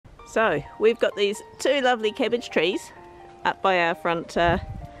So we've got these two lovely cabbage trees up by our front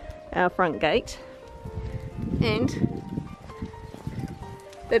gate, and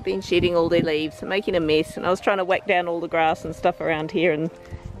they've been shedding all their leaves and making a mess, and I was trying to whack down all the grass and stuff around here, and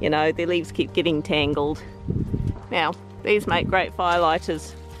you know, their leaves keep getting tangled. Now these make great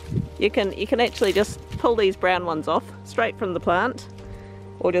firelighters. You can actually just pull these brown ones off straight from the plant,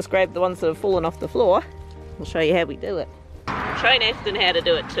 or just grab the ones that have fallen off the floor. I'll show you how we do it. I'll train Aston how to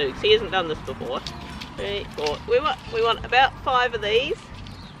do it too, because he hasn't done this before. 3, 4. We want about 5 of these.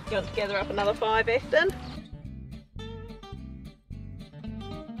 You want to gather up another 5, Aston?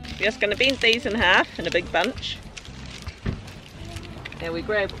 We're just going to bend these in half in a big bunch. Now we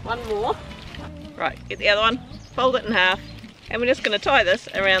grab one more. Right, get the other one, fold it in half, and we're just going to tie this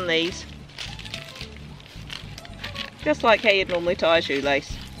around these. Just like how you'd normally tie a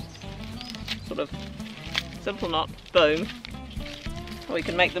shoelace. Sort of simple knot, boom. Or we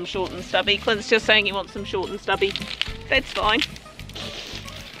can make them short and stubby. Clint's just saying he wants them short and stubby. That's fine.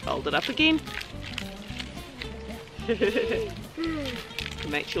 Fold it up again.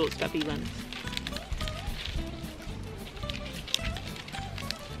 Make short stubby ones.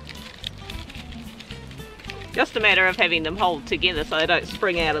 Just a matter of having them hold together so they don't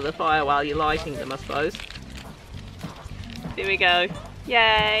spring out of the fire while you're lighting them, I suppose. There we go.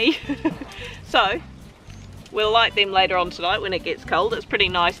 Yay! So, we'll light them later on tonight when it gets cold. It's pretty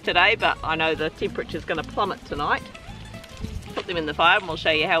nice today, but I know the temperature's going to plummet tonight. Put them in the fire and we'll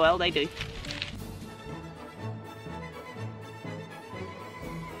show you how well they do.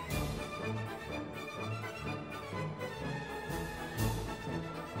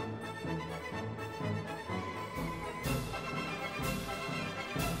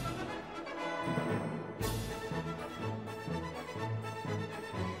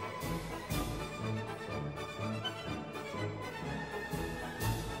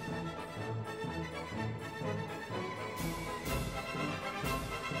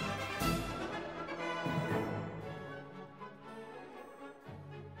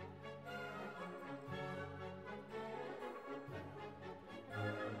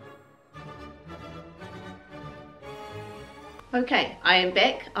 Okay, I am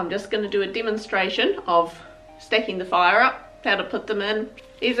back. I'm just going to do a demonstration of stacking the fire up, how to put them in.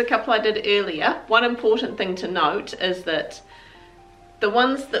 Here's a couple I did earlier. One important thing to note is that the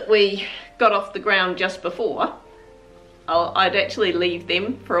ones that we got off the ground just before, I'd actually leave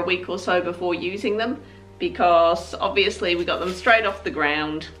them for a week or so before using them, because obviously we got them straight off the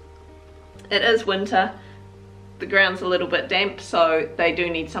ground. It is winter, the ground's a little bit damp, so they do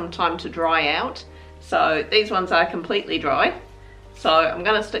need some time to dry out. So these ones are completely dry. So I'm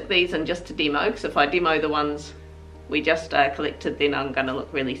going to stick these in just to demo, because if I demo the ones we just collected, then I'm going to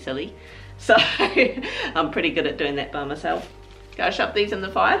look really silly. So I'm pretty good at doing that by myself. Go shove these in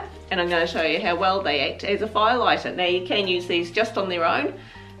the fire, and I'm going to show you how well they act as a fire lighter. Now you can use these just on their own.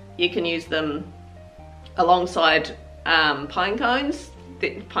 You can use them alongside pine cones.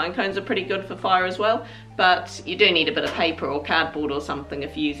 The pine cones are pretty good for fire as well, but you do need a bit of paper or cardboard or something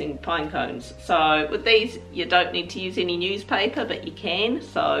if you're using pine cones. So with these you don't need to use any newspaper, but you can.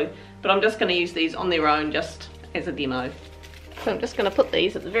 But I'm just going to use these on their own just as a demo. So I'm just going to put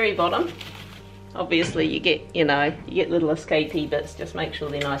these at the very bottom. Obviously you get little escapey bits. Just make sure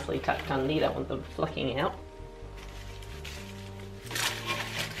they're nicely tucked under. You don't want them flicking out.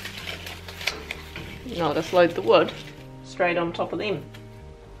 And I'll just load the wood straight on top of them.